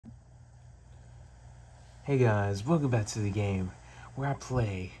Hey guys, welcome back to the game where I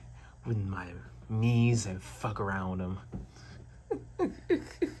play with my me's and fuck around with them.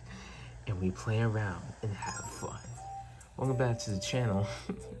 And we play around and have fun. Welcome back to the channel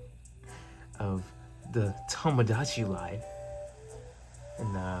of the Tomodachi life.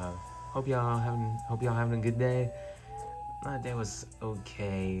 And hope y'all having a good day. My day was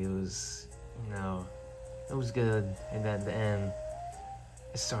okay. It was, it was good. And at the end,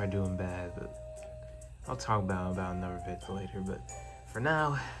 it started doing bad, but I'll talk about another bit later, but for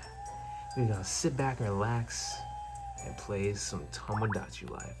now, we gotta sit back and relax and play some Tomodachi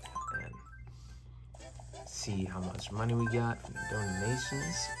Life and see how much money we got from the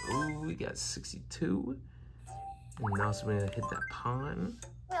donations. Ooh, we got 62. And also we're gonna hit that pawn.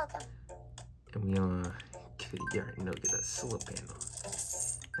 Welcome. And we gonna get a solar panel.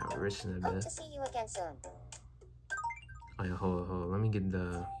 Now we're rich in a bit. Hope to see you again soon. Oh yeah, hold on. Let me get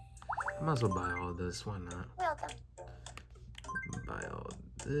the... I might as well buy all this, why not? Welcome. Buy all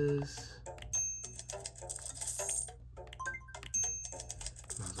this.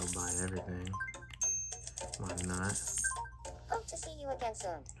 Might as well buy everything. Why not? Hope to see you again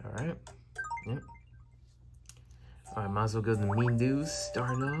soon. Alright. Yep. Alright, might as well go to the mean news.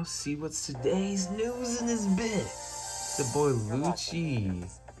 Starting off, see what's today's news in this bit. The boy Lucci.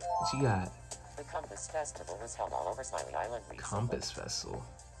 What you got? The Compass Festival was held all over Smiley Island recently. Compass Festival.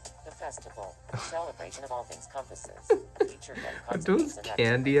 The festival, a celebration of all things compasses, featured many Are concerts those and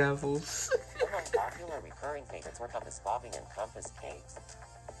candy activities. apples? Among popular recurring favorites were compass bobbing and compass caves.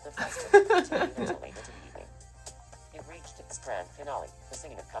 The festival continued until late into the evening. It reached its grand finale, the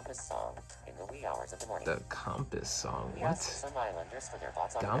singing of Compass Song, in the wee hours of the morning. The Compass song, We what? asked some islanders for their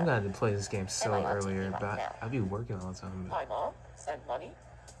thoughts on I'm that. glad to play this game so Am I on earlier, TV right but now? I'll be working all the time. Hi, Mom. Send money?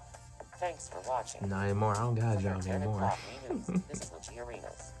 Thanks for watching. Not anymore. I don't got a For job 10 anymore. o'clock news, this is Luigi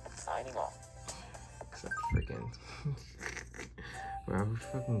Arenas, signing off. Cause I freaking, bro, we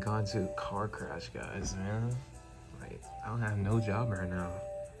freaking got into a car crash, guys, man. Like, I don't have no job right now.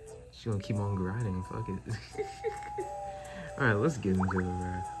 She gonna keep on grinding. Fuck it. All right, let's get into it,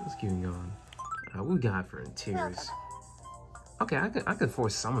 man. Let's keep it going. What we got for interiors? Okay, I could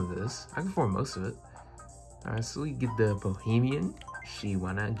afford some of this. I can afford most of it. All right, so we get the Bohemian.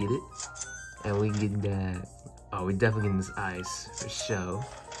 Why not get it? And we get that. Oh, we definitely getting this ice for show.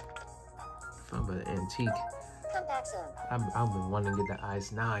 Fun, but antique. Come back soon. I've been wanting to get that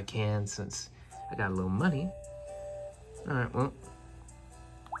ice. Now I can since I got a little money. All right, well.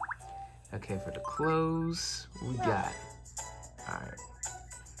 Okay, for the clothes, what we got?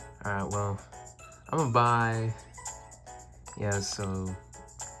 All right, well, I'm gonna buy. Yeah, so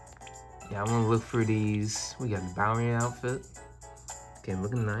yeah, I'm gonna look for these. We got the Bowery outfit. Okay,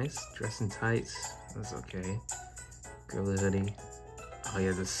 looking nice. Dressing tights. That's okay. Girly hoodie. Oh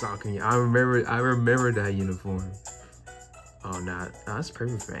yeah, the soccer. I remember that uniform. Oh nah, that's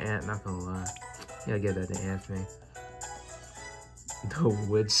perfect for Ant. Not gonna lie. Yeah, I get that to Anthony. The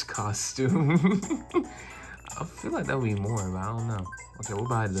witch costume. I feel like that would be more, but I don't know. Okay, we'll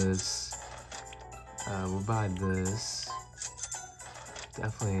buy this. We'll buy this.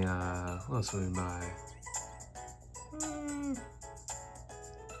 Definitely. What else would we buy?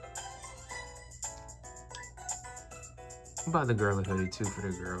 We'll buy the girly hoodie too for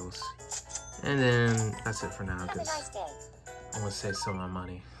the girls. And then that's it for now, Have a because nice day. I'm gonna save some of my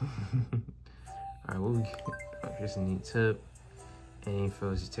money. Alright, what we get? Oh, here's a neat tip. Any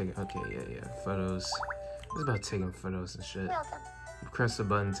photos you take? Okay, yeah. Photos. It's about taking photos and shit. Welcome. You press the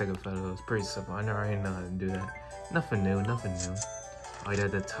button, take a photo. It's pretty simple. I already know how to do that. Nothing new. Oh, yeah,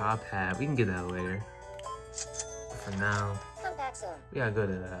 the top hat. We can get that later. But for now, Come back soon. we gotta go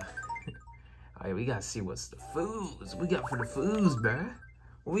to the... Oh, yeah, we gotta see what's the foods. We got for the foods, bruh.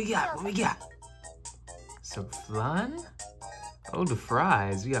 What we got? Some flan? Oh, the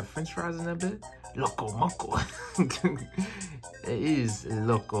fries. We got french fries in that bit? Loco Moco. It is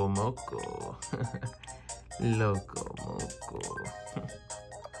Loco Moco. Loco Moco.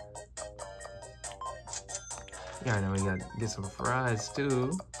 Yeah, I know we gotta get some fries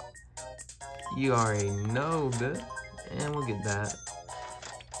too. You already know that. And we'll get that.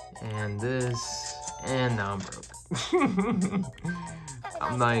 And this. And now I'm broke.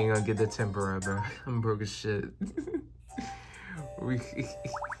 I'm not even gonna get the tempura, bro. I'm broke as shit.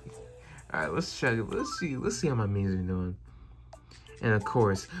 Alright, let's check it. Let's see how my memes are doing. And of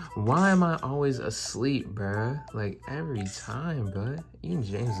course, why am I always asleep, bruh? Like every time, bruh. Even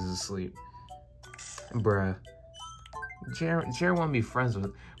James is asleep. Bruh. Jared wanna be friends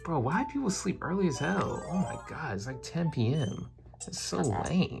with. Bro, why do people sleep early as hell? Oh my god, it's like 10 p.m. It's so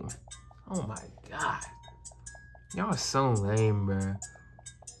lame. Oh my god. Y'all are so lame, bruh.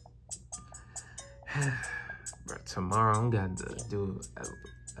 tomorrow I'm gonna do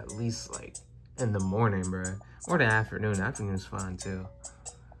at least like in the morning, bro. Or the afternoon. The afternoon's fine too.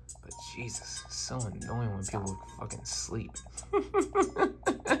 But Jesus, it's so annoying when people fucking sleep.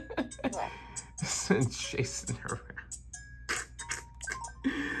 Chasing around.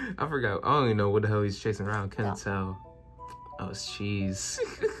 I forgot. I don't even know what the hell he's chasing around. Couldn't tell. Oh, it's cheese.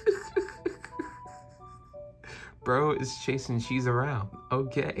 Bro is chasing cheese around.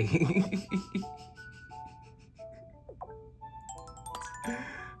 Okay.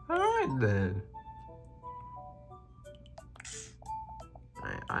 Alright then.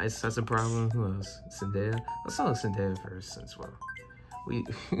 Alright, Ice, that's a problem. Who else? Zendaya? Let's talk to Zendaya first since, well, we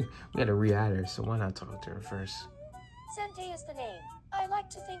gotta re-add her, so why not talk to her first? Sensei is the name. I like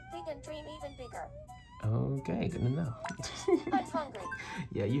to think big and dream even bigger. Okay, good to know. I'm hungry.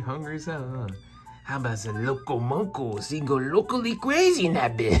 Yeah, you hungry as hell, huh? How about some loco mocos? He go locally crazy in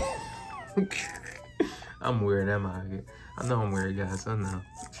that bit. I'm weird, am I? I know I'm weird, guys. I know.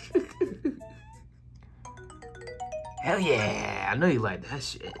 Hell yeah! I know you like that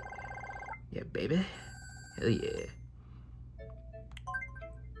shit. Yeah, baby. Hell yeah.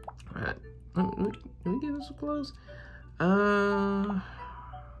 Alright. Let me get this close. Let's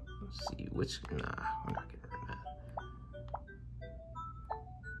see which. Nah, we're not getting rid of that.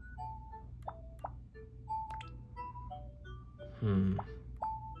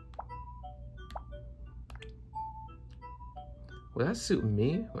 Would that suit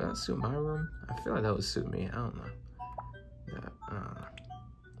me? Would that suit my room? I feel like that would suit me. I don't know. Yeah,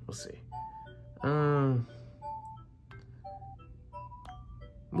 we'll see.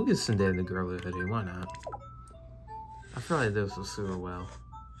 We'll get Zendaya the girly hoodie. Why not? I feel like this will suit her well.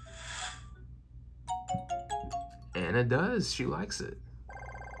 And it does. She likes it.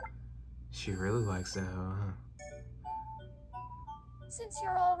 She really likes that, huh? Since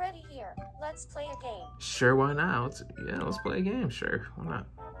you're already here, let's play a game. Sure, why not? Let's play a game. Sure, why not?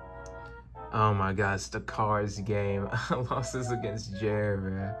 Oh my gosh, the Cars game. I lost this against Jared,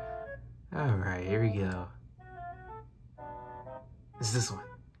 man. Alright, here we go. It's this one.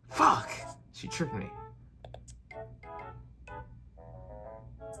 Fuck! She tricked me.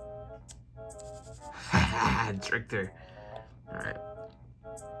 I tricked her. Alright.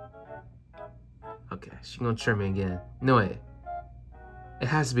 Okay, she gonna trick me again. No way. It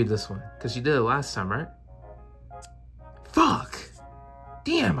has to be this one, because she did it last time, right? Fuck!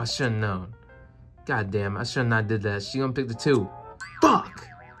 Damn, I should've known. God damn, I should've not did that. She gonna pick the 2. Fuck!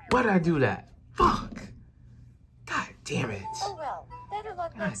 Why did I do that? Fuck! God damn it. Oh well, better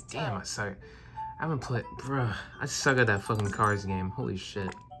luck God next damn, time. I suck. I haven't played, bruh. I suck at that fucking Cars game. Holy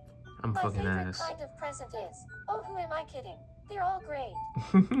shit. I'm My fucking favorite ass. kind of present is, oh, who am I kidding? They're all great.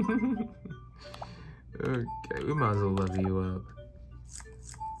 Okay, we might as well level you up.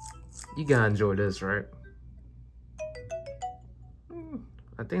 You gotta enjoy this, right?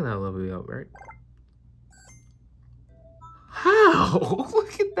 I think that'll level you up, right? How?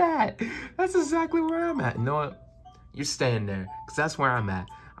 Look at that. That's exactly where I'm at. You know what? You're staying there, because that's where I'm at.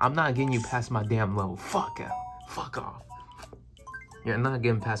 I'm not getting you past my damn level. Fuck out. Fuck off. You're not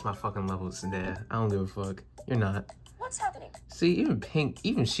getting past my fucking levels there. I don't give a fuck. You're not. What's happening? See, even Pink,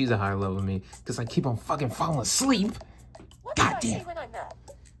 even she's a higher level than me, because I keep on fucking falling asleep. What God did I damn. say when I'm mad?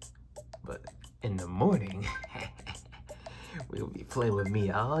 But in the morning, we'll be playing with me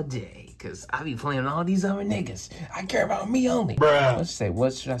all day, because I be playing all these other niggas. I care about me only. Bruh.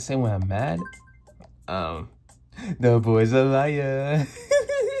 What should I say when I'm mad? The boy's a liar.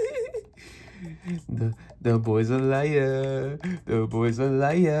 The boy's a liar. The boy's a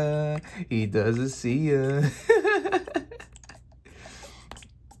liar. He doesn't see ya.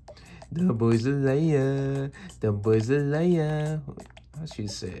 The boy's a liar. The boy's a liar. How she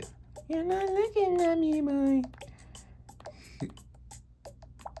said? You're not looking at me, boy.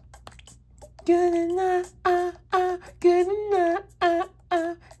 Good enough, good enough,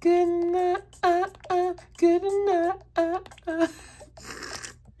 good enough, good enough.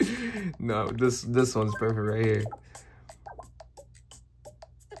 No, this one's perfect right here.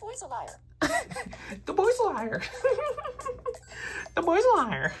 The boy's a liar. The boy's a liar. The boy's a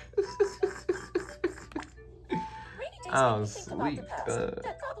liar. Rainy days Oh, make me think sweet. about the past.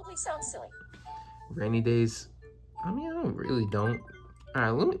 That probably sounds silly. Rainy days. I mean, I really don't. All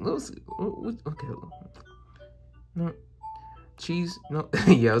right, let's okay. No, cheese. No,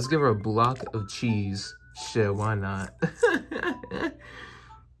 yeah. Let's give her a block of cheese. Shit, why not?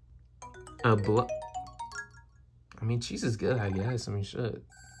 A block. I mean, cheese is good, I guess. I mean, shit.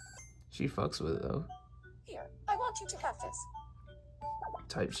 She fucks with it though. Here, I want you to have this.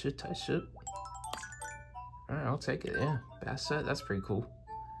 Type shit, type shit. All right, I'll take it. Yeah, bass set. That's pretty cool.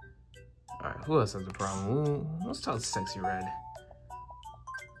 Alright, who else has a problem? Let's talk to Sexy Red.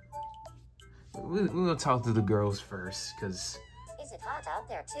 We're gonna talk to the girls first, because... Is it hot out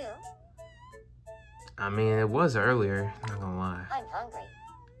there too? I mean, it was earlier, not gonna lie. I'm hungry.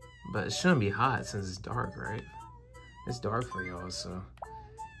 But it shouldn't be hot since it's dark, right? It's dark for y'all, so...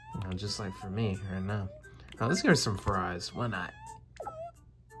 You know, just like for me right now. Now, let's get her some fries. Why not?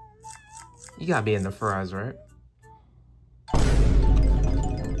 You gotta be in the fries, right?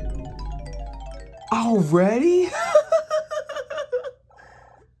 Already?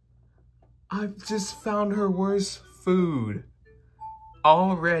 I've just found her worst food.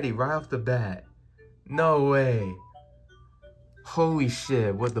 Already, right off the bat. No way. Holy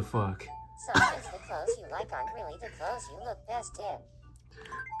shit, what the fuck? So since the clothes you like aren't really the clothes you look best in.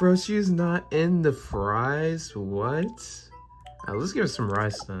 Bro, she's not in the fries? What? Alright, let's give her some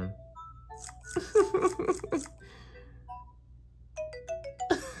rice then.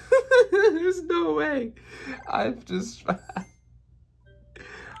 There's no way. I've just...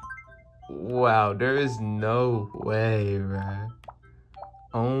 Wow, there is no way, right?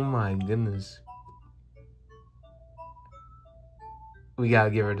 Oh my goodness. We gotta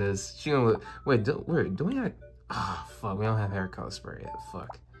give her this. She gonna look... Wait, do we have... Oh, fuck, we don't have hair color spray yet.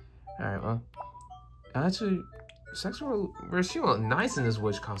 Fuck. Alright, well. Actually, Sexual... She look nice in this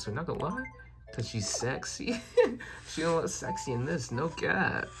witch costume, not gonna lie. Cause she's sexy. She don't look sexy in this, no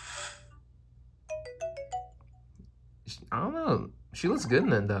cap. I don't know. She looks good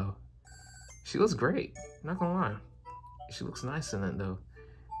in it though. She looks great. Not gonna lie. She looks nice in it though.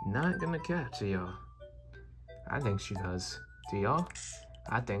 Not gonna cap to y'all. I think she does. Do y'all?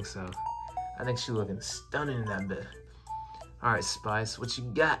 I think so. I think she looking stunning in that bit. Alright, Spice, what you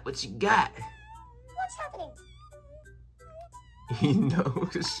got? What you got? What's happening? You know,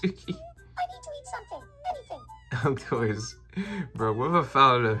 she... I need to eat something. Anything. Of course. Bro, what if I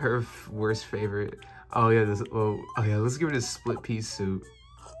found her worst favorite? Oh yeah, this. Oh yeah, let's give her this split pea soup.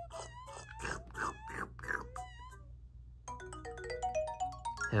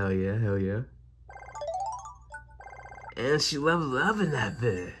 Hell yeah, hell yeah. And she leveled up in that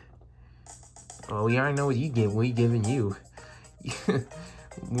bit. Oh, we already know what you get. What we giving you?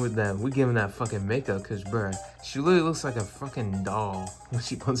 With that, we giving that fucking makeup, cause bruh, she literally looks like a fucking doll when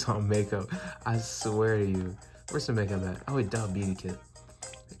she puts on makeup. I swear to you. Where's the makeup at? Oh wait, duh, beauty kit.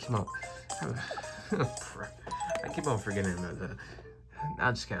 Come on. I keep on forgetting about that.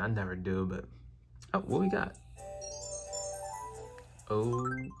 I'm just kidding. I never do, but oh, what we got?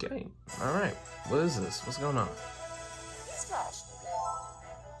 Okay. All right. What is this? What's going on? Newsflash.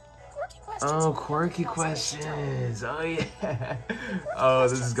 Quirky questions. Oh, quirky questions. Oh yeah. Oh,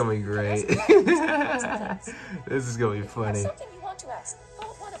 this is gonna be great. This is gonna be funny. Something you want to ask.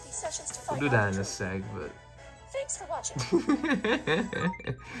 Hold one of these sessions to We'll find do out that in the a truth. sec, but Thanks for watching.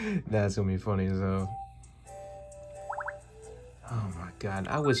 that's gonna be funny as hell. Oh my god,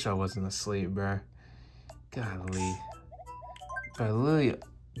 I wish I wasn't asleep, bruh. Golly. But literally,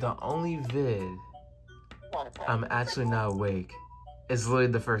 the only vid I'm actually not awake is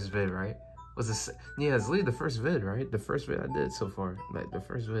literally the first vid, right? Yeah, it's literally the first vid, right? The first vid I did so far. Like, the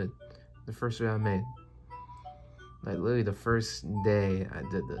first vid I made. Like, literally the first day I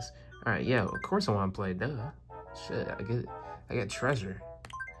did this. Alright, yeah, of course I want to play, duh. Shit, I get treasure.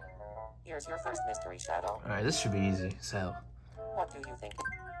 Here's your first mystery shadow. Alright, this should be easy as hell. What do you think?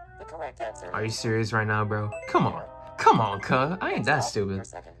 The correct answer Are you is serious right now, bro? Come on. Come on, cuh. I ain't that your stupid.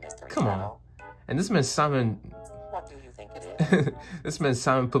 second mystery Come on. shadow. And this man Simon... What do you think it is? This man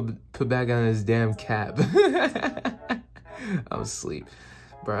Simon put back on his damn cap. I'm asleep.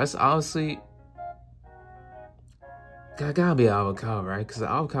 Bro, that's honestly... That gotta be an avocado, right? Because the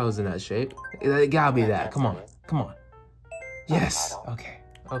avocado's in that shape. It gotta be that. Come on. Come on. Yes. Okay.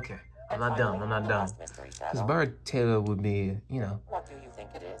 Okay. I'm not dumb. I'm not dumb. Because bar Taylor would be, you know... What do you think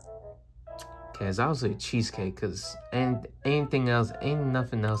it is? Okay, it's obviously cheesecake, because anything else, ain't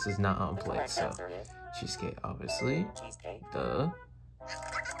nothing else is not on The plate, correct so... answer is Cheesecake, obviously. cheesecake. Duh.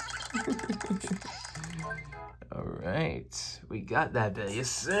 Alright. We got that bit. Yes,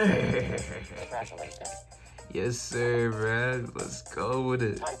 sir. Congratulations. Yes, sir, Brad. Let's go with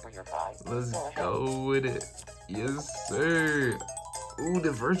it. Time for your prize. Let's Go ahead. go with it. Yes, sir. Ooh,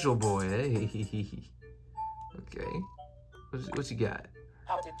 the virtual boy. Hey. Okay. What you got?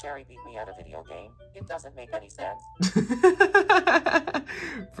 How did Jerry beat me at a video game? It doesn't make any sense.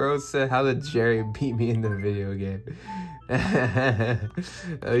 Bro said, how did Jerry beat me in the video game?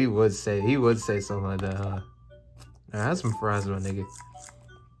 Oh, he would say something like that, huh? I had some fries, my nigga.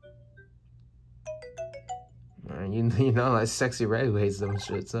 You know, like Sexy Red hates them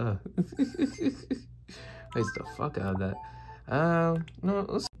shits, huh? Hates the fuck out of that. No,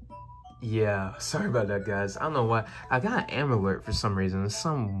 let's... Yeah, sorry about that, guys. I don't know why. I got an amber alert for some reason. It's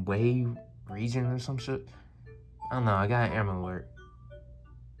some wave region or some shit. I don't know. I got an amber alert.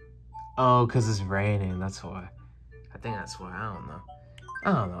 Oh, because it's raining. That's why. I think that's why. I don't know.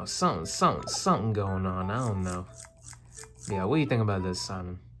 I don't know. Something going on. I don't know. Yeah, what do you think about this,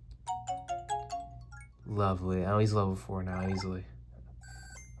 Simon? Lovely. Oh, he's level 4 now, easily.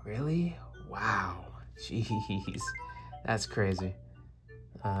 Really? Wow. Jeez. That's crazy.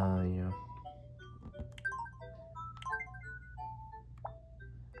 Yeah.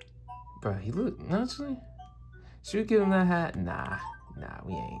 Bro, he look naturally. Should we give him that hat? Nah,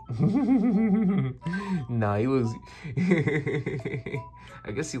 we ain't. Nah, he was.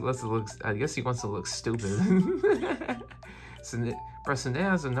 I guess he wants to look. I guess he wants to look stupid. So, bro, so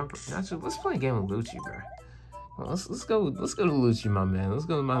now as a number. Naturally, let's play a game with Lucci, bro. Well, let's go to Lucci, my man. Let's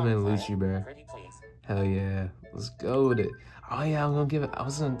go to my man Lucci, bro. Hell yeah, let's go with it. Oh yeah, I'm gonna give it. I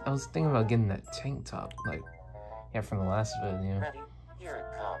was thinking about getting that tank top, like, yeah, from the last video. Ready? Here it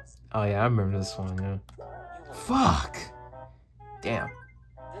comes. Oh yeah, I remember this one. Yeah. Fuck. Damn.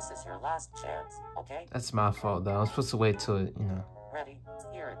 This is your last chance, okay? That's my fault though. I was supposed to wait till it, you know. Ready?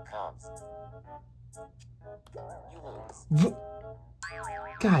 Here it comes. You lose.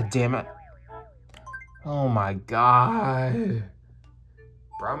 God damn it. Oh my god.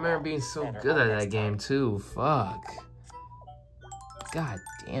 Bro, I remember being so good at that game too. Fuck. God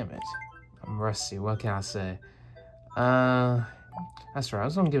damn it. I'm rusty. What can I say? That's right. I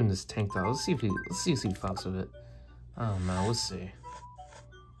was gonna give him this tank top. Let's see if he fucks with it. I don't know. We'll see.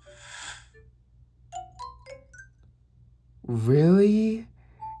 Really?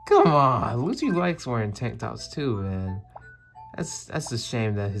 Come on. Lucci likes wearing tank tops too, man. That's a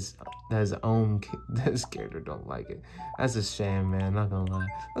shame that his character don't like it. That's a shame, man. Not gonna lie.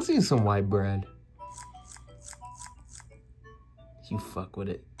 Let's eat some white bread. You fuck with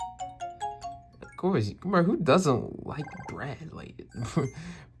it. Of course, bro. Who doesn't like bread? Like,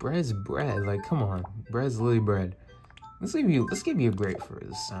 bread's bread. Like, come on, bread's literally bread. Let's give you a grape for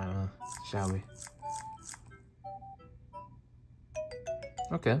this time, shall we?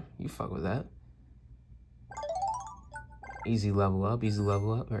 Okay, you fuck with that. Easy level up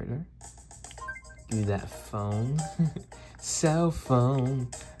right there. Give me that phone. Cell phone.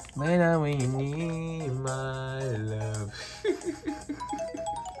 When you need my love.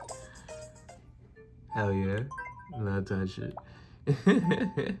 Hell yeah. Not touch it.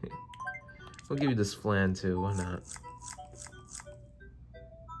 We'll give you this flan too, why not?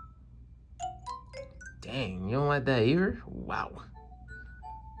 Dang, you don't like that either? Wow.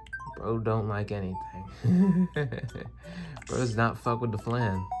 Bro don't like anything. Bro does not fuck with the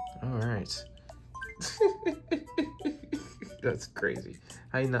flan. Alright. That's crazy.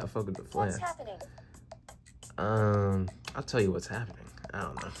 How you not fuck with the flan? What's happening? I'll tell you what's happening. I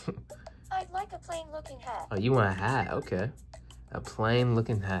don't know. I'd like a plain looking hat. Oh, you want a hat? Okay. A plain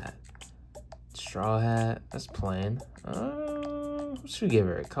looking hat. Straw hat. That's plain. What should we give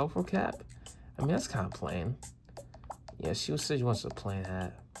her? A colorful cap? I mean, that's kind of plain. Yeah, she said she wants a plain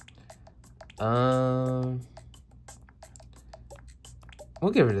hat.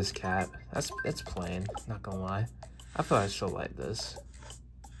 We'll give her this cap. That's plain. Not gonna lie. I thought she'll like this.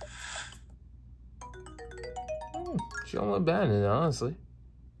 She don't look bad in it, honestly.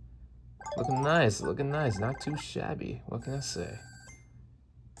 Looking nice, not too shabby. What can I say?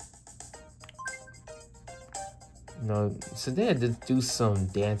 You know, so they had to do some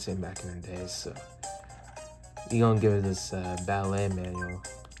dancing back in the day, so we gonna give her this ballet manual.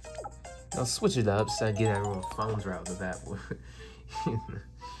 I'll switch it up so I get everyone's phones right out of the bat.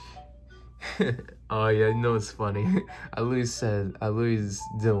 Oh yeah, you know it's funny. I literally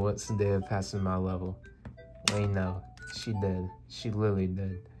didn't want Zendaya passing my level. Well, you know, she did. She literally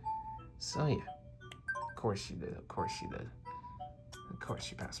did. So yeah, of course she did. Of course she did. Of course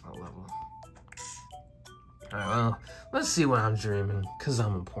she passed my level. Alright, well, let's see what I'm dreaming, cause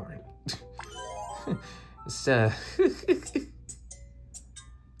I'm important. It's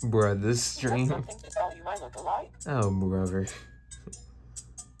bruh, this stream. Something to tell you I look alike? Oh, brother.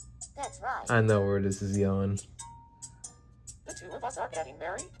 That's right. I know where this is going. The two of us are getting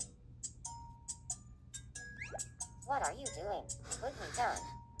married? What are you doing? Put me down.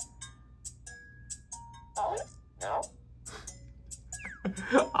 Olive? No.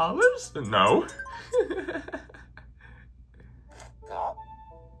 Olives? No. Go.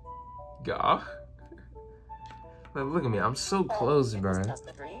 Gah. Like, look at me. I'm so close, It was bro. just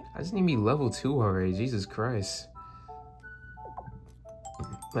a dream. I just need to be level 2 already. Jesus Christ.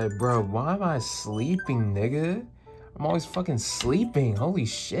 Like, bro, why am I sleeping, nigga? I'm always fucking sleeping. Holy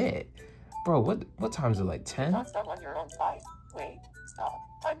shit. Bro, what time is it? Like 10? Not stop on your own fight. Wait, stop.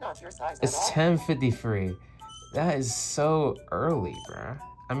 I'm not your size It's at all. 10:53. That is so early, bruh.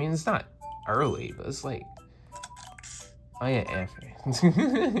 I mean, it's not early, but it's like... Oh yeah, Anthony.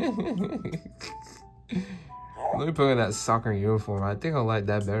 Let me put on that soccer uniform. I think I like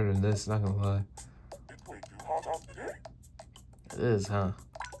that better than this, not gonna lie. It's way too hot out today. It is, huh?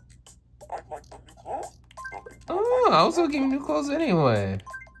 I'd like some new clothes. Oh, I was gonna give you new clothes anyway.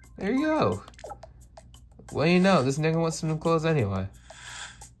 There you go. Well, you know, this nigga wants some new clothes anyway.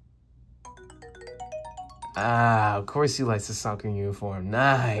 Ah, of course he likes the soccer uniform.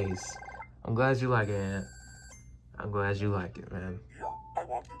 Nice. I'm glad you like it, Aunt. I'm glad you like it, man. Yeah, I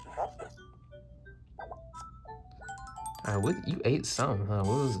want you to have them. Alright, what you ate something, huh?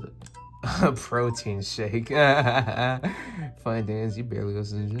 What was it? A protein shake. Fine dance, you barely go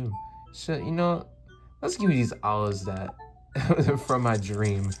to the gym. Shit, you know, let's give you these olives that from my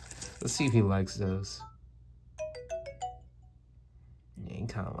dream. Let's see if he likes those. Yeah, he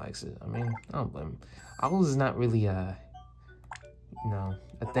kind of likes it. I mean, I don't blame him. Olives is not really you know,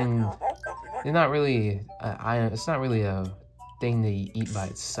 a thing. They're not really it's not really a thing that you eat by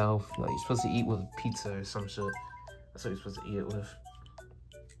itself. Like, you're supposed to eat with pizza or some shit. That's what you're supposed to eat it with.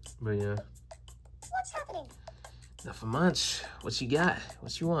 But yeah. What's happening? Nothing much. What you got?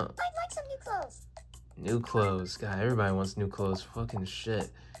 What you want? I'd like some new clothes. New clothes. God, everybody wants new clothes. Fucking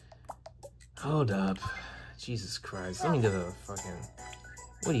shit. Hold up. Jesus Christ. Let me go to fucking...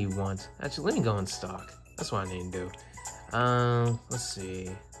 What do you want? Actually, let me go in stock. That's what I need to do. Let's see.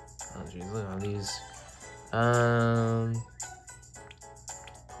 Oh, jeez. Look at all these.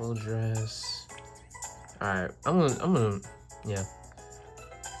 Full dress. Alright. I'm gonna... Yeah.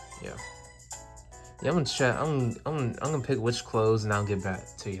 Yeah, I'm gonna check. I'm gonna pick which clothes, and I'll get back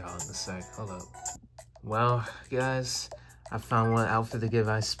to y'all in a sec. Hold up. Well, guys, I found one outfit to give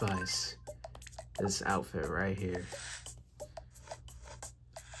Ice Spice. This outfit right here.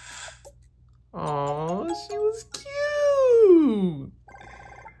 Oh, she was cute.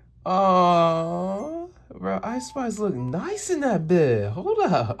 Oh, bro, Ice Spice look nice in that bed. Hold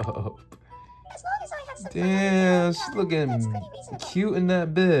up. As long as I have some Damn, she's that's looking pretty reasonable. cute in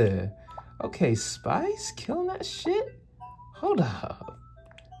that bed. Okay, Spice killing that shit? Hold up.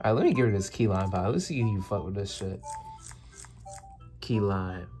 Alright, let me give her this key lime pie. Let's see if you fuck with this shit. Key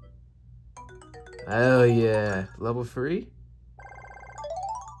lime. Oh yeah. Level 3?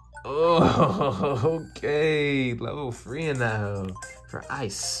 Oh, okay. Level 3 in that hoe. For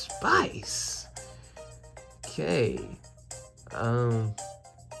Ice Spice. Okay.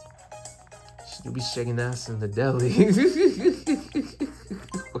 She'll be shaking ass in the deli.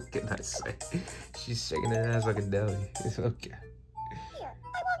 What can I say? She's shaking her ass like a deli. It's okay. Here,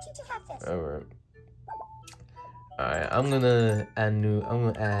 I want you to have this. Alright. Alright, I'm gonna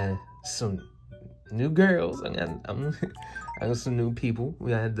add some new girls. I got some new people.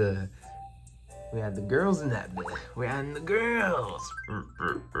 We had the girls in that bed. We're adding the girls.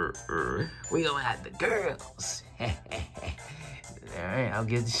 We gonna add the girls. Alright,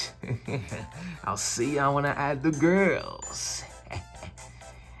 I'll see y'all when I add the girls.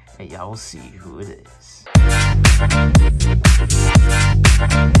 And y'all will see who it is.